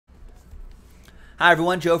Hi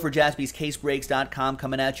everyone, Joe for JaspysCaseBreaks.com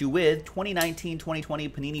coming at you with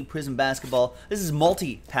 2019-2020 Panini PRIZM Basketball. This is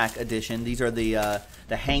multi-pack edition. These are the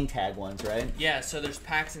hang tag ones, right? Yeah, so there's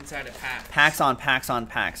packs inside a pack. Packs on packs on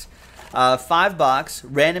packs. 5-box,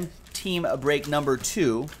 random team break number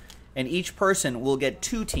 2, and each person will get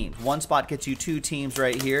 2 teams. One spot gets you 2 teams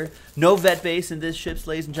right here. No vet base in this ships,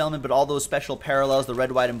 ladies and gentlemen, but all those special parallels, the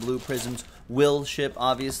red, white, and blue prisms will ship,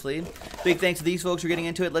 obviously. Big thanks to these folks for getting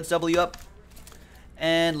into it. Let's double you up.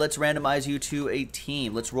 And let's randomize you to a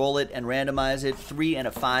team. Let's roll it and randomize it. 3 and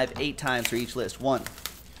a 5, 8 times for each list. 1,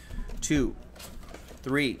 2,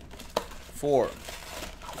 3, 4,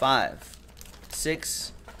 5,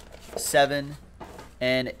 6, 7,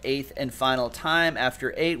 and 8th and final time.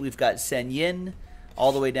 After 8, we've got Sen Yin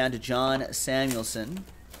all the way down to John Samuelson.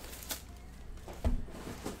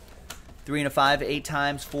 3 and a 5, 8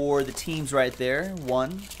 times for the teams right there.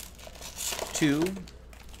 1, 2,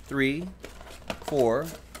 3, 4,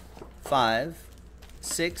 5,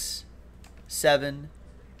 6, 7,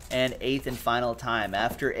 and 8th and final time.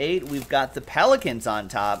 After 8, we've got the Pelicans on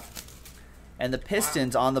top and the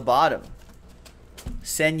Pistons on the bottom.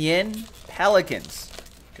 Sen Yin, Pelicans.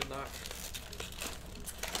 Good luck.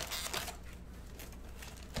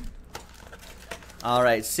 All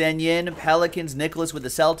right, Sen Yin, Pelicans, Nicholas with the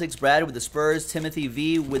Celtics, Brad with the Spurs, Timothy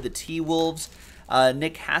V with the T-Wolves,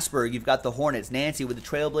 Nick Hasberg, you've got the Hornets, Nancy with the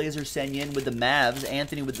Trailblazers, Sen Yin with the Mavs,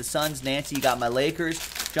 Anthony with the Suns, Nancy, you got my Lakers,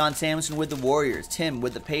 John Samuelson with the Warriors, Tim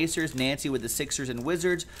with the Pacers, Nancy with the Sixers and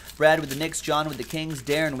Wizards, Brad with the Knicks, John with the Kings,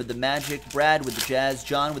 Darren with the Magic, Brad with the Jazz,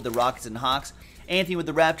 John with the Rockets and Hawks, Anthony with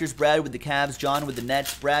the Raptors, Brad with the Cavs, John with the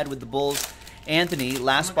Nets, Brad with the Bulls, Anthony,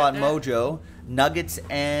 last spot mojo, Nuggets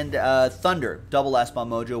and Thunder. Double last spot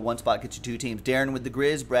mojo. One spot gets you 2 teams. Darren with the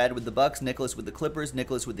Grizz, Brad with the Bucks, Nicholas with the Clippers,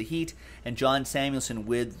 Nicholas with the Heat, and John Samuelson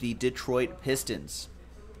with the Detroit Pistons.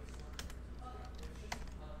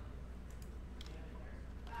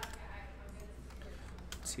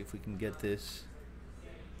 Let's see if we can get this.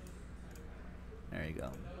 There you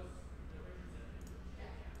go.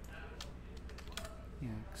 Yeah,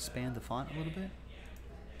 expand the font a little bit.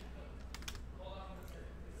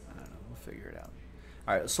 We'll figure it out.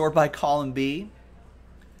 All right, sort by column B,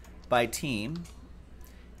 by team,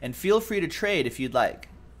 and feel free to trade if you'd like.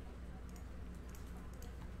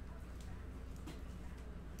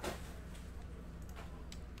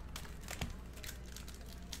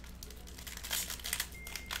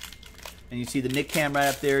 And you see the Nick Cam right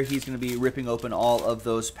up there. He's going to be ripping open all of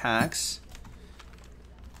those packs.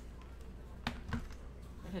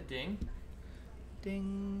 Is that a ding?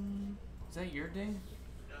 Ding. Is that your ding?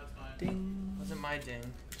 Ding. Wasn't my ding.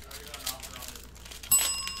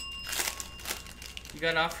 You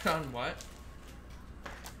got offered on what?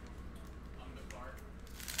 On the card.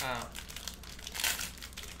 Oh.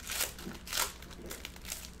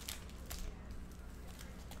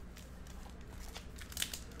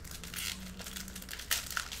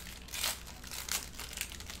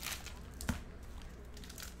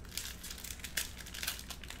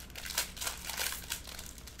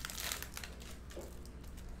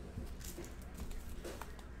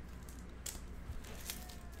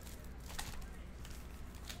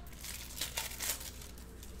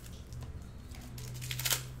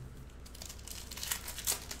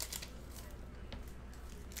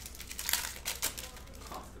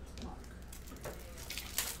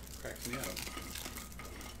 Cracks me up.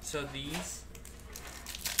 So these,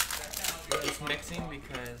 it's mixing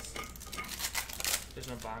because there's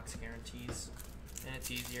no box guarantees, and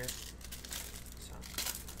it's easier. So.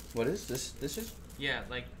 What is this? This is? Yeah,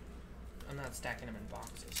 like I'm not stacking them in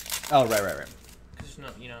boxes. Oh, right. Because there's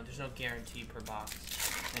no, there's no guarantee per box.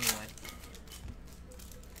 Anyway,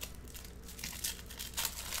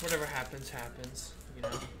 whatever happens, happens.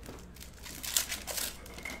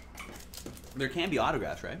 There can be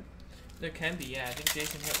autographs, right? There can be, yeah. I think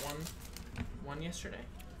Jason hit one yesterday.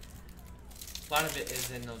 A lot of it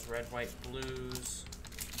is in those red, white, blues.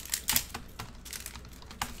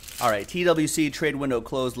 All right, TWC, trade window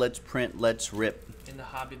closed. Let's print, let's rip. In the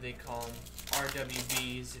hobby, they call them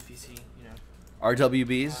RWBs. If you see,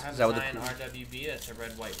 RWBs? I have Is that what the RWB. That's a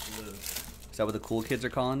red, white, blue. Is that what the cool kids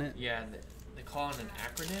are calling it? Yeah, they call it an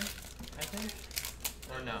acronym, I think.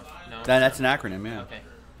 Or no, That's an acronym, yeah. Okay.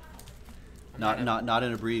 Not an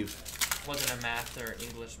abbrev. Wasn't a math or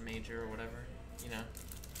English major or whatever,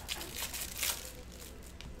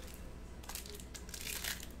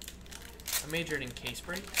 I majored in case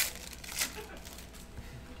break.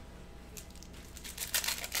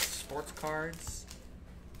 Sports cards.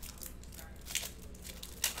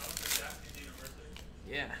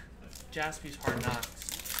 Yeah. Jaspy's Hard Knocks.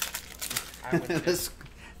 I went to.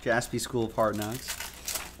 Jaspy School of Hard Knocks.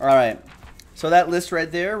 All right. So that list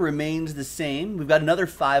right there remains the same. We've got another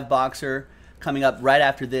 5-boxer coming up right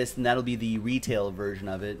after this, and that'll be the retail version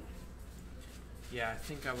of it. Yeah, I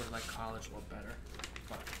think I would like college a little better.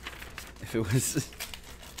 But If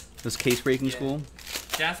it was case-breaking school.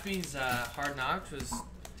 Jaspy's Hard Knocks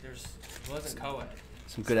wasn't co-ed.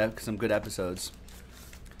 Some good episodes.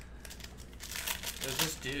 It was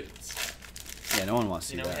just dudes. Yeah, no one wants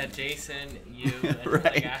to see We that. had Jason, you, and Right.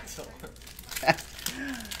 like Axel. Let's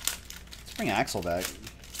bring Axel back.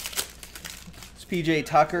 It's PJ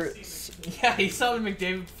Tucker. Yeah, he saw the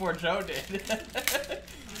McDavid before Joe did.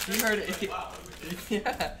 He heard it.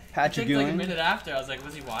 Yeah. Patrick I think like a Ewing. minute after, I was like,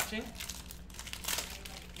 was he watching?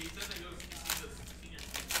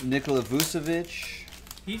 Nikola Vucevic.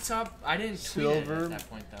 He saw. I didn't tweet Silver. it at that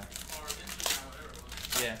point though.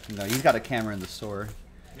 Yeah, No, he's got a camera in the store.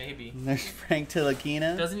 maybe. And there's Frank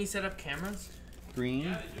Tilakina. Doesn't he set up cameras?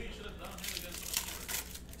 Green.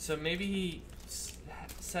 So maybe he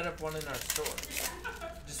set up one in our store.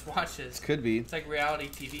 Just watch this. Could be. It's like reality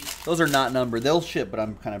TV. Those are not numbered. They'll ship, but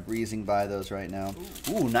I'm kind of breezing by those right now.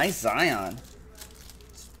 Ooh, nice Zion.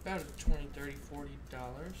 It's about $20, $30, $40.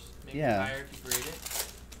 Maybe Yeah. higher if you grade it.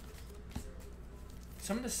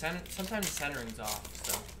 Sometimes the centering's off,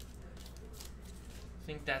 so I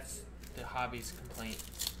think that's the hobby's complaint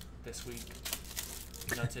this week.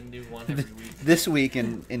 That's a new one every week. This week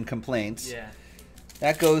in complaints. Yeah.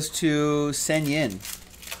 That goes to Sen Yin.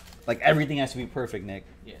 Like, everything has to be perfect, Nick.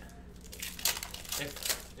 Yeah.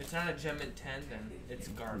 If it's not a gem at 10, then it's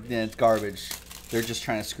garbage. Yeah, it's garbage. They're just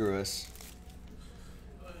trying to screw us.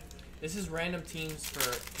 This is random teams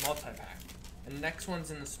for multi-pack. And the next one's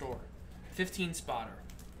in the store. 15 spotter.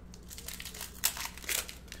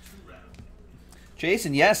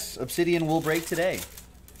 Jason, yes, Obsidian will break today.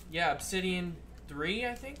 Yeah, Obsidian 3,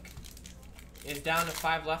 I think, is down to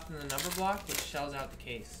 5 left in the number block, which shells out the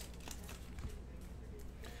case.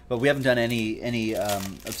 But we haven't done any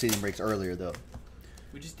Obsidian breaks earlier, though.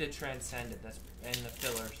 We just did Transcendent, and the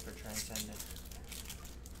fillers for Transcendent.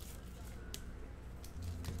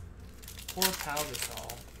 Poor Pal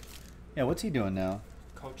Gasol. Yeah, what's he doing now?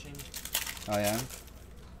 Coaching Oh, yeah?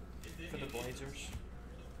 for the Blazers.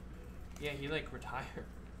 Yeah, he like retired.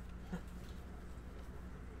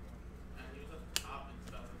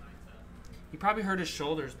 He probably hurt his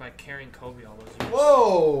shoulders by carrying Kobe all those years.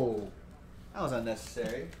 Whoa! That was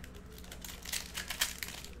unnecessary.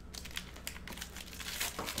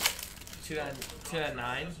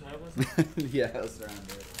 2009, what was it? Yeah, that was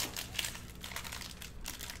around it.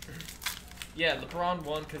 Yeah, LeBron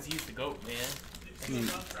won because he's the GOAT, man.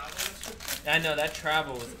 I know, that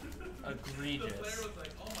travel was egregious.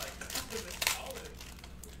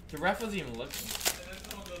 The ref wasn't even looking.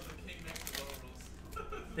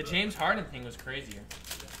 The James Harden thing was crazier.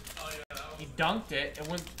 He dunked it,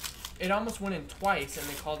 it almost went in twice, and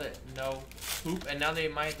they called it no hoop, and now they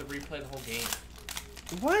might have to replay the whole game.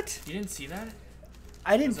 What? You didn't see that?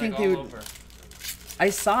 I It didn't was think like they all would. over. I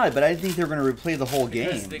saw it, but I didn't think they were going to replay the whole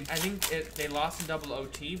Because game. I think they lost in double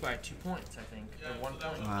OT by 2 points, I think, or 1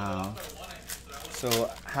 point. Wow. So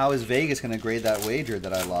how is Vegas going to grade that wager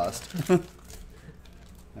that I lost?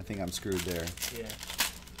 I think I'm screwed there. Yeah.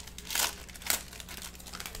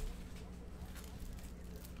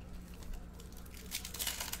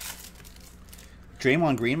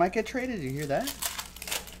 Draymond Green might get traded. Did you hear that?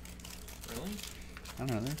 Really? I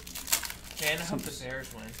don't know. Man, I hope the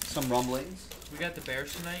Bears win. Some rumblings. We got the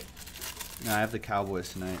Bears tonight. No, I have the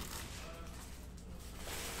Cowboys tonight.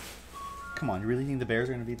 Come on, you really think the Bears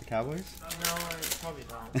are going to beat the Cowboys? No, I probably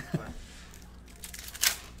don't. But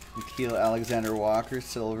Nikhil Alexander Walker,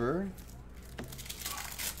 silver.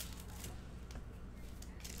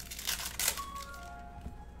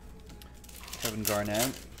 Kevin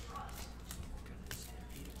Garnett.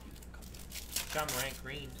 John Morant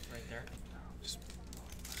green right there.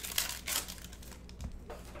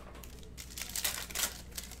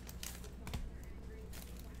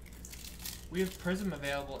 We have PRIZM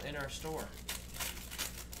available in our store.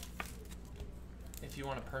 If you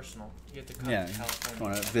want a personal, you have to come Yeah, to if you California.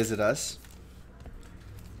 want to visit us.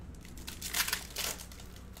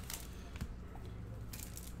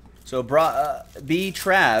 So, B.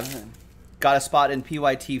 Trav got a spot in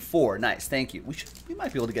PYT 4. Nice, thank you. We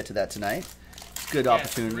might be able to get to that tonight. Good Yeah,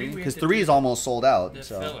 opportunity 3 we because have to 3 do is almost sold out. The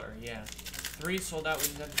So filler, yeah. 3 sold out. We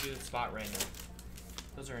just have to do the spot right now.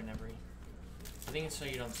 Those are in every. I think it's so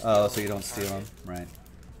you don't steal. oh, so you don't steal them, right?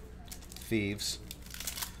 Thieves,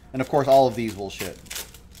 and of course all of these will ship.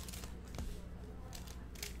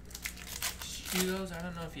 Did you do those? I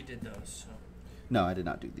don't know if you did those. So. No, I did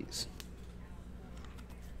not do these.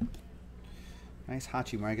 Nice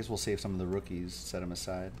Hachi. I guess we'll save some of the rookies, set them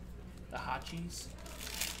aside. The Hachis.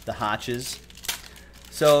 The Hotches.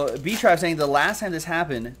 So, B-Tribe saying the last time this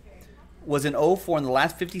happened was in 04 and the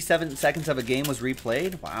last 57 seconds of a game was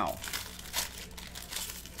replayed? Wow.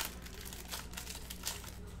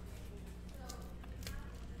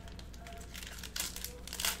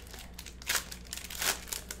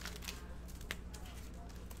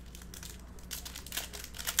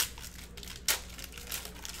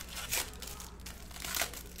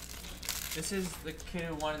 This is the kid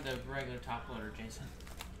who wanted the regular top loader, Jason.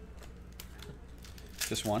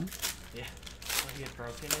 Just one? Yeah. What he had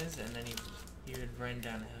broken is, and then he would run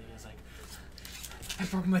down the hill. He was like, I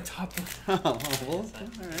broke my top loader. Oh, well, all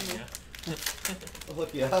right. Yeah. I'll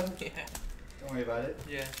hook you up. Yeah. Don't worry about it.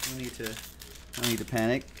 Yeah. No need to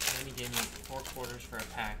panic. And then he gave me 4 quarters for a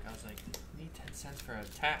pack. I was like, I need 10 cents for a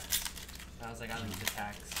tax. And I was like, I need the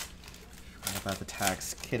tax. What about the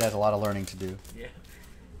tax? Kid has a lot of learning to do. Yeah.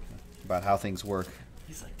 About how things work.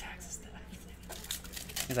 He's like, taxes, tax.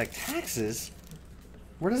 He's like, taxes?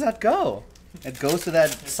 Where does that go? It goes to that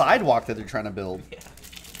sidewalk that they're trying to build. Yeah.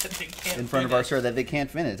 That they can't in front of our finish. store that they can't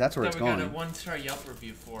finish. That's where That it's we going. got a 1-star Yelp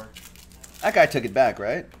review for. That guy took it back,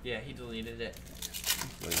 right? Yeah, he deleted it.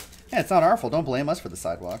 Yeah, it's not our fault. Don't blame us for the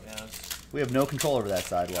sidewalk. Yeah, We have no control over that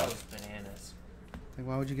that sidewalk. was bananas. Like,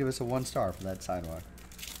 why would you give us a 1-star for that sidewalk?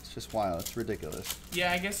 It's just wild. It's ridiculous.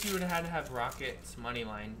 Yeah, I guess you would have had to have Rocket's money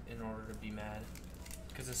line in order to be mad.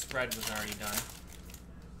 Because the spread was already done.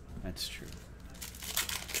 That's true.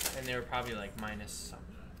 And they were probably like minus something.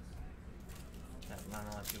 Not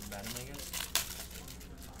a lot of people bet him, I guess.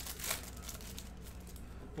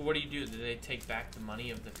 But what do? Do they take back the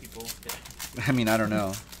money of the people? I mean, I don't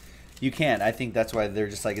know. You can't. I think that's why they're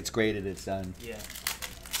just like, it's graded, it's done. Yeah.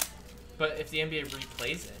 But if the NBA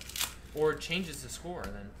replays it, or changes the score,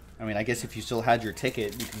 then... I mean, I guess if you still had your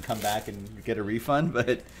ticket, you can come back and get a refund,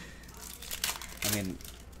 but... I mean,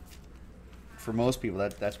 for most people,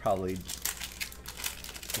 that's probably...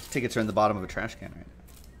 Those tickets are in the bottom of a trash can right now.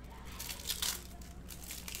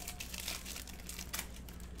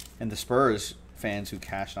 And the Spurs fans who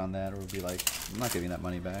cashed on that will be like, I'm not giving that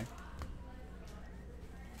money back.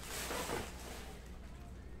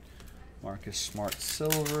 Marcus Smart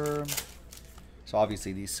silver. So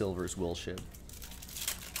obviously these silvers will ship.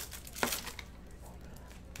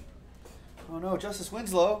 Oh no, Justice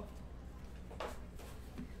Winslow.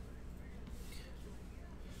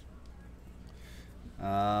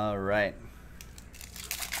 All right.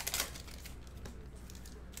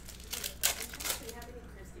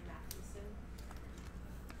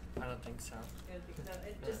 I don't think so.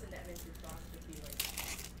 Just in that vintage box would be like,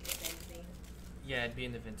 if anything. Yeah, it'd be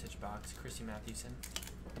in the vintage box. Chrissy Mathewson.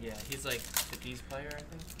 Yeah, he's like the D's player, I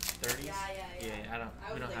think. 30s. Yeah.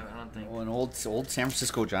 We don't have it. I don't think. Well, an old San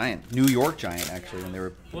Francisco Giant, New York Giant actually, when they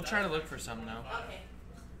were. We'll try to look for some now. Okay.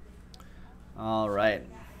 All right.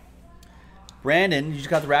 Brandon, you just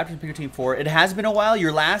got the Raptors pick your team 4. It has been a while.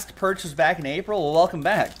 Your last purchase was back in April. Well, welcome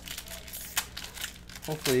back.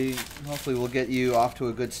 Hopefully we'll get you off to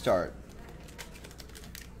a good start.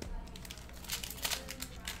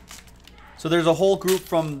 So there's a whole group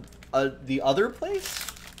from the other place?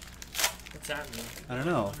 What's that mean? I don't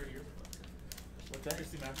know. What's that?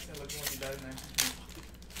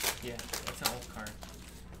 Yeah, that's an old card.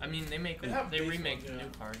 I mean, they remake new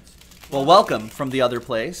cards. Well, welcome from the other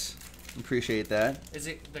place. Appreciate that. Is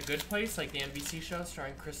it The Good Place, like the NBC show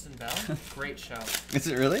starring Kristen Bell? Great show. Is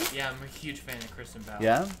it really? Yeah, I'm a huge fan of Kristen Bell.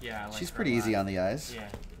 Yeah? Yeah, I like She's her pretty a easy lot. on the eyes. Yeah.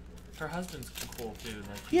 Her husband's cool too.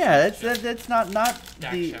 Like, Yeah, that's not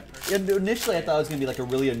Dak the. Shepard. Initially, I thought it was gonna be like a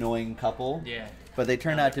really annoying couple. Yeah. But they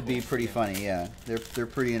turned No, out to they're be cool. pretty Yeah. funny. Yeah, they're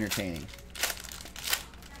pretty entertaining.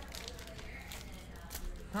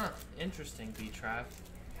 Huh. Interesting, B-Trav.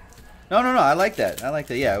 No, I like that.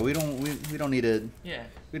 Yeah, we don't need to. Yeah.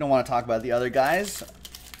 We don't want to talk about the other guys.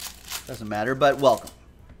 Doesn't matter. But welcome.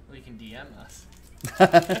 Well, you can DM us.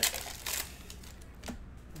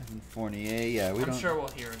 Fournier. Yeah, we I'm don't. sure we'll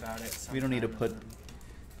hear about it. We don't need to sometime.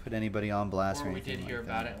 put anybody on blast or Or we anything did hear like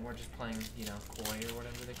about that. it, and we're just playing, coy or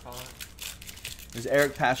whatever they call it. There's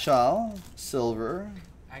Eric Paschal, silver.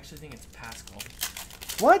 I actually think it's Pascal.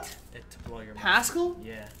 What? To blow your mind. Pascal?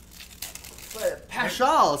 Yeah. But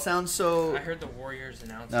Paschal sounds so. I heard the Warriors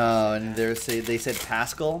announce. Oh, and they said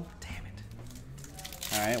Pascal. Damn it.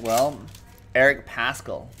 All right, well, Eric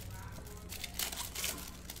Pascal.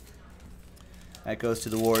 That goes to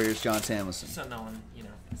the Warriors, John Samuelson. So no one,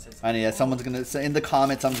 says. I know. Yeah, someone's gonna say in the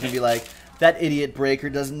comments. Someone's gonna be like, "That idiot breaker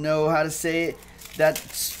doesn't know how to say that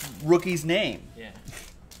rookie's name." Yeah.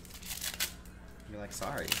 You're like,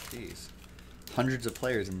 sorry, jeez. Hundreds of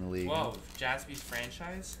players in the league. Whoa, Jaspy's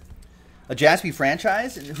franchise. A Jaspy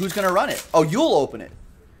franchise? Who's going to run it? Oh, you'll open it.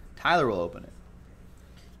 Tyler will open it.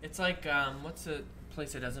 It's like, what's the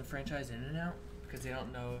place that doesn't franchise In-N-Out? Because they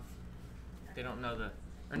don't know if... They don't know the...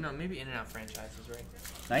 Or no, maybe In-N-Out franchises, right?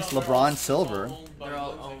 Nice LeBron Silver. They're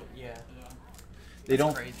all... Oh, yeah. They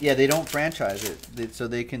don't... Crazy. Yeah, they don't franchise it. So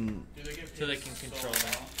they can... So they can control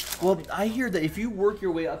them. Well, I hear that if you work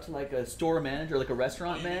your way up to like a store manager, like a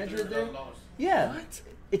restaurant manager there... Yeah. What?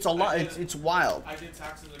 It's a lot. It's wild. I did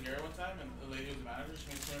taxes in Gary one time, and the lady who was the manager, she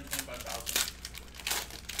made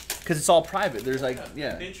 $225,000. Because it's all private. There's like,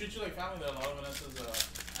 yeah. They treat you like family. There are a lot of Vanessa's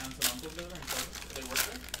aunts and uncles there, and so they work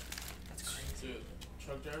there. That's crazy. Dude,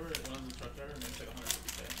 truck driver, one of the truck driver makes like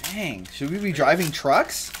 $150K. Dang. Should we be driving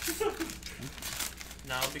trucks?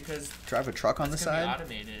 No, because... Drive a truck on the it's gonna side? be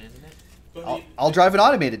automated, isn't it? But I'll drive an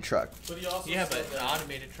automated truck. But he also Yeah, said but the that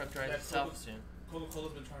automated truck drives itself soon.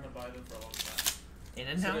 Coca-Cola's been trying to buy them for a long time.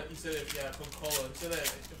 In-N-Out? He said if, yeah, Coca-Cola. He said that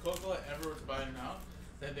if Coca-Cola ever were to buy In-N-Out,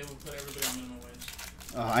 then they would put everybody on minimum wage.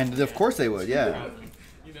 Of course they would, yeah.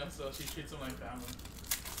 You know, so she treats them like family.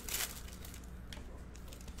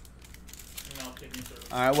 You know, picking service.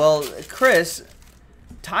 All right, well, Chris,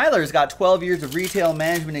 Tyler's got 12 years of retail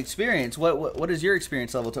management experience. What is your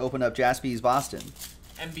experience level to open up Jaspy's Boston?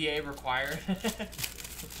 MBA required.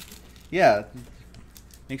 Yeah.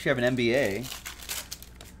 Make sure you have an MBA.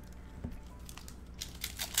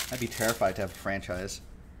 I'd be terrified to have a franchise.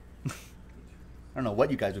 I don't know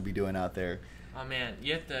what you guys would be doing out there. Oh man,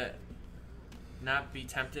 you have to not be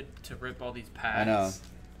tempted to rip all these pads. I know.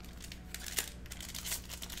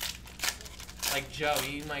 Like Joe,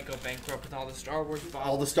 he might go bankrupt with all the Star Wars boxes.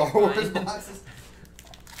 All the Star Wars boxes.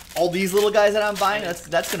 All these little guys that I'm buying.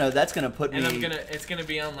 That's gonna put me. And it's gonna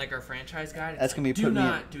be on like our franchise guide. That's gonna be do putting me.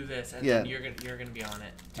 not do this, and Yeah. then you're gonna be on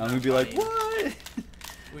it. I'm gonna be like, what?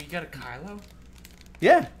 Well, you got a Kylo.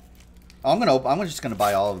 Yeah. I'm just gonna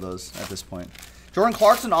buy all of those at this point. Jordan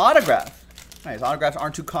Clarkson autograph. Nice. Autographs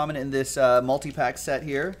aren't too common in this multi-pack set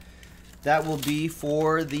here. That will be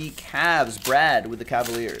for the Cavs. Brad with the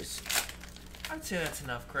Cavaliers. I'd say that's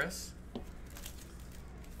enough, Chris.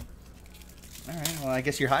 All right. Well, I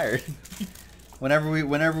guess you're hired. whenever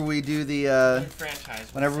we do the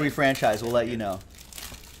Franchise. whenever we franchise, we'll let you know.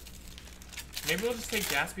 Maybe we'll just take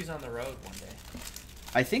Jaspy's on the road one day.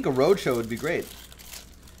 I think a road show would be great.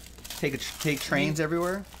 Take trains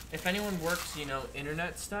everywhere. If anyone works,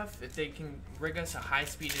 internet stuff, if they can rig us a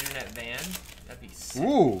high-speed internet van, that'd be sick.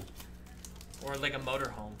 Ooh. Or like a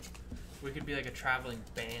motorhome. We could be like a traveling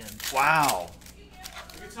band. Wow. You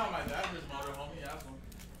can tell my dad his motorhome. He has one.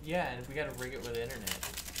 Yeah, and we gotta rig it with internet.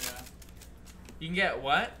 Yeah. You can get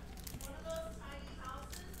what? One of those tiny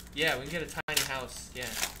houses. Yeah, we can get a tiny house. Yeah.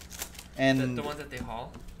 And The ones that they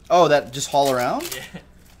haul. oh, that just haul around?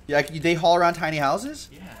 Yeah. Yeah, they haul around tiny houses?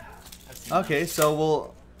 Yeah. I've seen Okay, so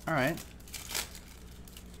we'll all right.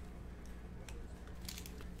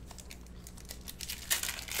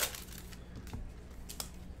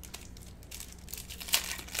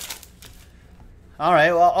 All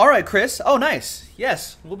right, well, all right, Chris. Oh, nice.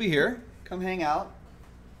 Yes, we'll be here. Come hang out.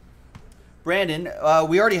 Brandon,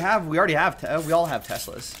 we all have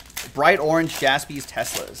Teslas. Bright orange Jaspy's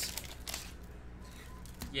Teslas.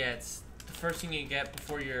 Yeah, it's the first thing you get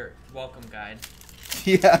before your welcome guide.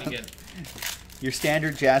 Yeah. You get, Your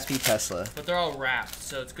standard Jaspy Tesla. but they're all wrapped,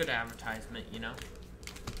 so it's good advertisement,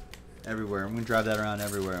 Everywhere. I'm gonna drive that around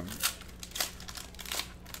everywhere.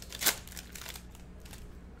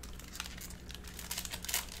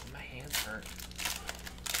 My hands hurt.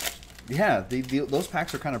 Yeah, those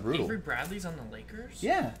packs are kind of brutal. Avery Bradley's on the Lakers?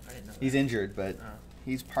 Yeah. I didn't know He's that. injured, but Oh.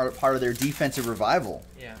 he's part of their defensive revival.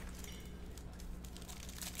 Yeah.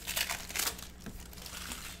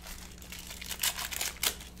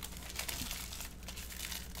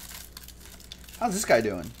 How's this guy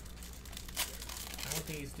doing? I don't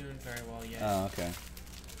think he's doing very well yet. Oh, okay.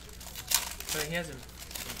 But he hasn't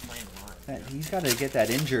been playing a lot. He's got to get that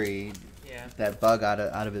injury, Yeah. that bug out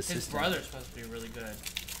of his His system. brother's supposed to be really good.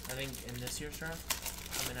 I think in this year's draft,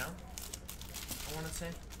 coming out, I want to say.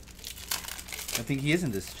 I think he is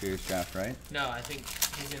in this year's draft, right? No, I think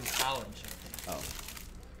he's in college, I think. Oh.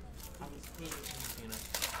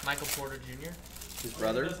 Michael Porter Jr. His He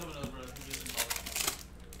brother? does have another brother. He lives in college.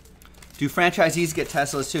 Do franchisees get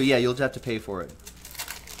Teslas too? Yeah, you'll just have to pay for it.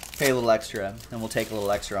 Pay a little extra, and we'll take a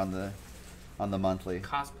little extra on the monthly.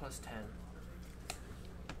 Cost plus 10.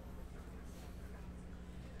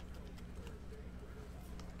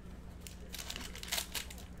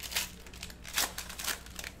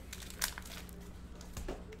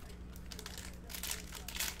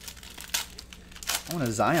 I want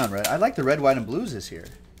a Zion red. I like the red, white, and blues this year.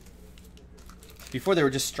 Before they were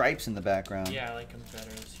just stripes in the background. Yeah, I like him better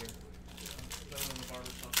this year.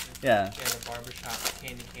 Yeah. Yeah, the barbershop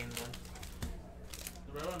candy cane one.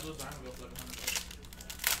 The red one and blue Zion will go for like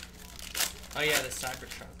 $100. Oh yeah, the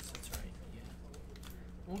Cybertrucks. That's right. Yeah.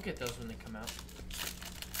 We'll get those when they come out.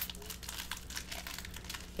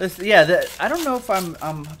 I don't know if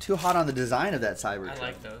I'm too hot on the design of that Cybertruck. I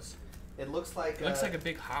like those. It looks like It looks like a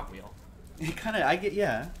big Hot Wheel. It kind of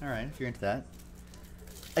all right if you're into that.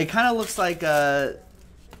 It kind of looks like the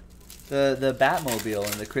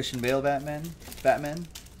Batmobile in the Christian Bale Batman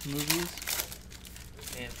movies.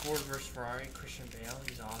 And Ford vs Ferrari, Christian Bale,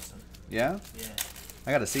 he's awesome. Yeah? Yeah.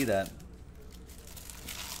 I got to see that.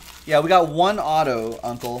 Yeah, we got one auto,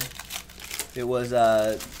 Uncle. It was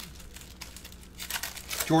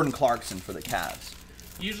Jordan Clarkson for the Cavs.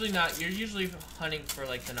 Usually not. You're usually hunting for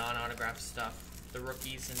like the non-autographed stuff, the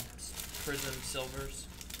rookies and PRIZM silvers.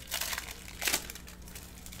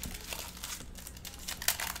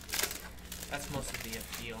 That's most of the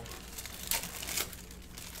appeal.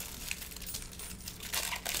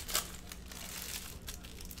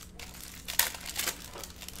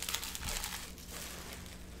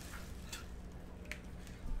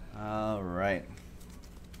 All right.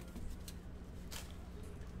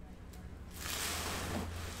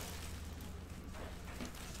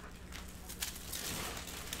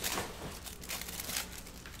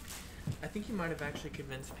 I think you might have actually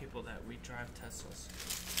convinced people that we drive Teslas.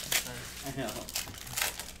 I know.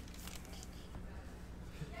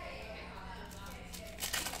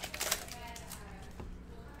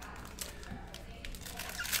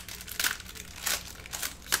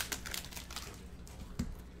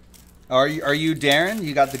 Are you Darren?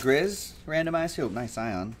 You got the Grizz randomized? Oh, nice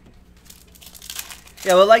Ion.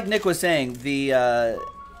 Yeah, well, like Nick was saying, the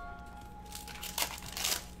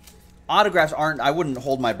autographs aren't... I wouldn't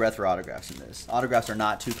hold my breath for autographs in this. Autographs are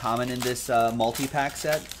not too common in this multi-pack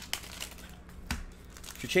set.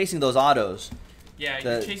 If you're chasing those autos... Yeah,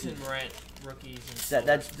 you're chasing rookies and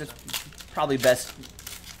that's probably best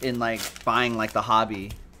in, like, buying, like, the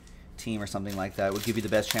hobby team or something like that. Would give you the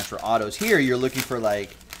best chance for autos. Here, you're looking for,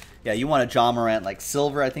 like... Yeah, you want a John Morant, like,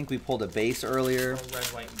 silver. I think we pulled a base earlier. Or red,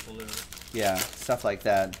 white, and blue. Yeah, stuff like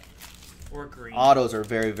that. Or green. Autos are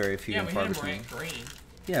very, very few and and far far between. between. Morant green.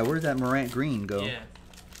 Yeah, where did that Morant green go? Yeah.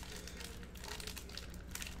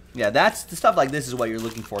 Yeah, that's the stuff like this is what you're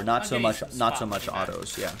looking for. Not so much spot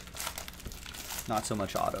autos. Yeah, not so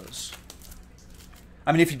much autos.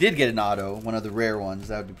 I mean, if you did get an auto, one of the rare ones,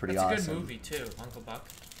 that would be pretty awesome. It's a good movie too, Uncle Buck.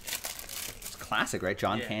 It's classic, right?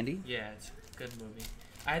 John Candy. Yeah, it's a good movie.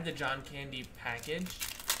 I had the John Candy package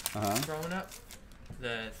Uh-huh. growing up.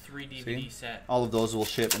 The 3 DVD set. All of those will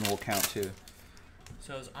ship and will count too.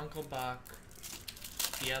 So it was Uncle Buck,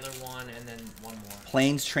 the other one, and then one more.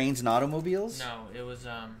 Planes, Trains, and Automobiles? No, it was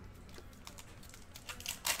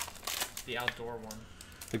the outdoor one.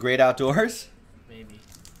 The Great Outdoors? Maybe.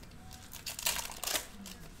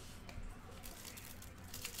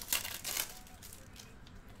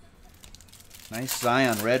 Nice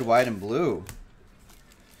Zion, red, white, and blue.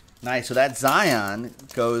 Nice. So that Zion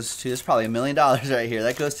goes to, it's probably $1 million right here.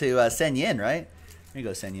 That goes to Sen Yin, right? There you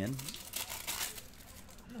go, Sen Yin.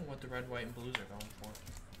 I don't know what the red, white, and blues are going for.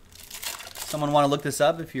 Someone want to look this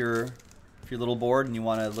up if you're a little bored and you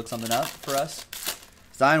want to look something up for us?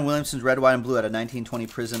 Zion Williamson's red, white, and blue at a 1920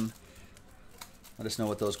 Prism. Let us know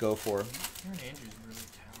what those go for. Aaron Andrews is really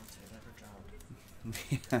talented. Ever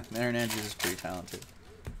dropped. Yeah, Aaron Andrews is pretty talented.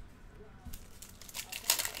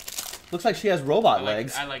 Looks like she has robot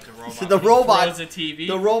legs. I like the robot. The robot. Throws a TV.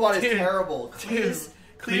 The robot is Dude. terrible. Dude.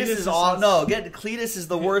 Cletus is all no. Cletus is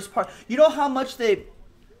the worst part. You know how much they.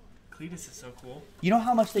 Cletus is so cool. You know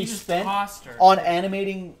how much they He just spent tossed her. on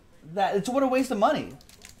animating that? It's what a waste of money.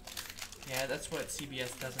 Yeah, that's what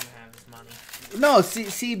CBS doesn't have is money. No,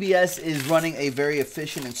 CBS is running a very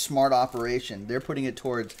efficient and smart operation. They're putting it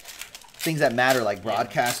towards things that matter, like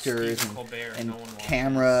broadcasters Stephen Colbert, and no one watches.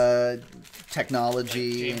 camera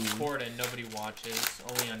technology. Like James and Corden, nobody watches,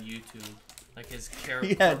 only on YouTube. Like his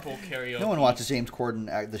Yeah, carpool karaoke. no one watches James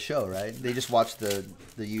Corden the show, right? They just watch the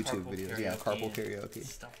YouTube Carpool videos. Yeah, carpool karaoke, karaoke.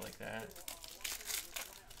 stuff like that.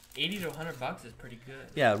 $80 to $100 is pretty good.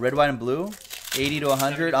 Yeah, red, white, and blue. 80 to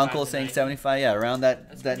 100. 75 Uncle to saying 90. 75. Yeah, around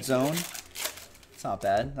That's that pretty zone. good. It's not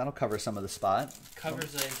bad. That'll cover some of the spot.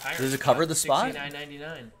 Covers the entire. Does it cover the spot? $69.99.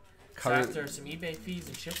 So Cover- after some eBay fees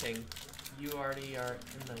and shipping, you already are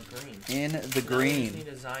in the green. In the Now we just green. need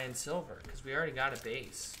a Zion silver because we already got a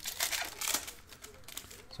base.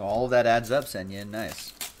 So all of that adds up, Senyin.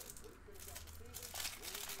 Nice.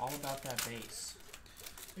 All about that base.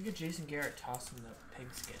 Look at Jason Garrett tossing the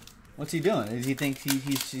pigskin. What's he doing? Does he think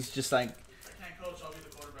he's just like... I can't coach, I'll be the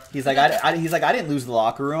quarterback. He's like, I didn't lose the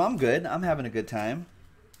locker room. I'm good. I'm having a good time.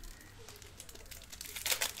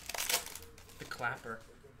 clapper.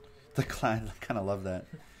 The Klein, I kind of love that.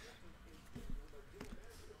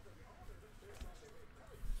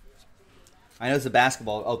 I know it's a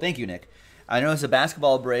basketball. Oh, thank you, Nick. I know it's a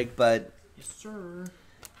basketball break, but Yes, sir.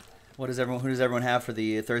 what does everyone? Who does everyone have for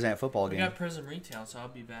the Thursday night football We game? got PRIZM Retail, so I'll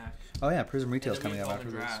be back. Oh yeah, PRIZM Retail's And then coming we up have after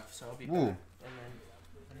the this. draft, so I'll be Ooh. back. And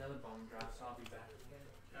then another bone draft, so I'll be back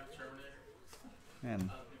again.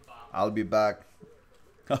 Man, I'll be back.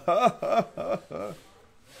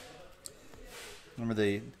 Remember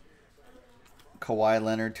the Kawhi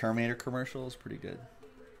Leonard Terminator commercial? It's pretty good.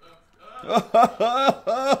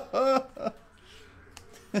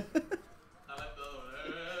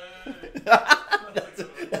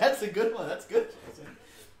 That's a good one. That's good.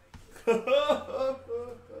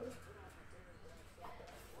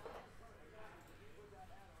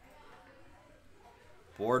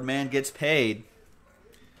 Boardman gets paid.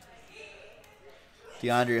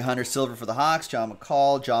 DeAndre Hunter silver for the Hawks. John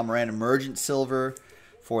McCall. John Moran emergent silver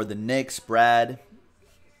for the Knicks. Brad.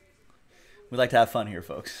 We like to have fun here,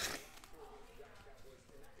 folks.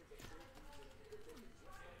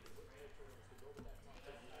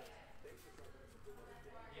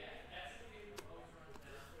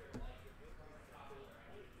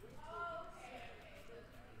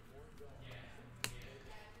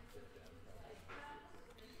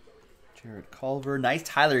 Jared Culver. Nice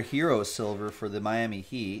Tyler Hero silver for the Miami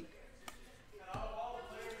Heat.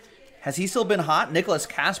 Has he still been hot? Nicholas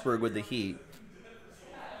Kasberg with the Heat.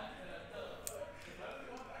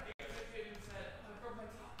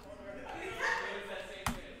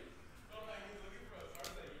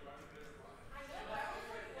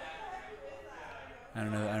 I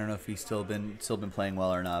don't know if he's still been playing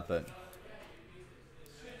well or not,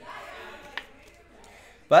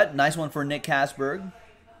 but nice one for Nick Kasberg.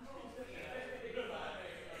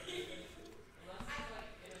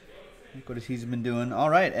 Look what he's been doing. All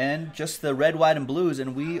right, and just the red, white, and blues,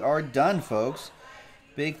 and we are done, folks.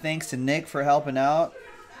 Big thanks to Nick for helping out,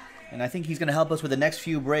 and I think he's going to help us with the next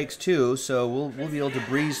few breaks too. So we'll be able to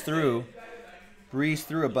breeze through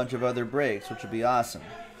a bunch of other breaks, which will be awesome.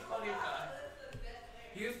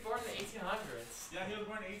 He was born in the 1800s. Yeah, he was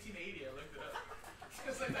born in 1880. I looked it up.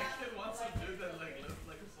 It's like that kid wants some dude that like lived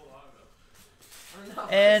like so long ago.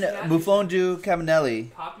 And Bufondu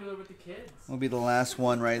Cabanelli Popular with the kids. will be the last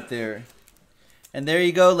one right there. And there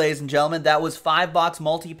you go, ladies and gentlemen. That was 5-box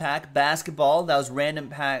multi-pack basketball. That was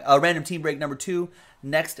random team break number 2.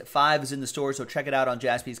 Next 5 is in the store, so check it out on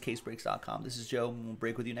jaspyscasebreaks.com. This is Joe, and we'll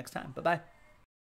break with you next time. Bye-bye.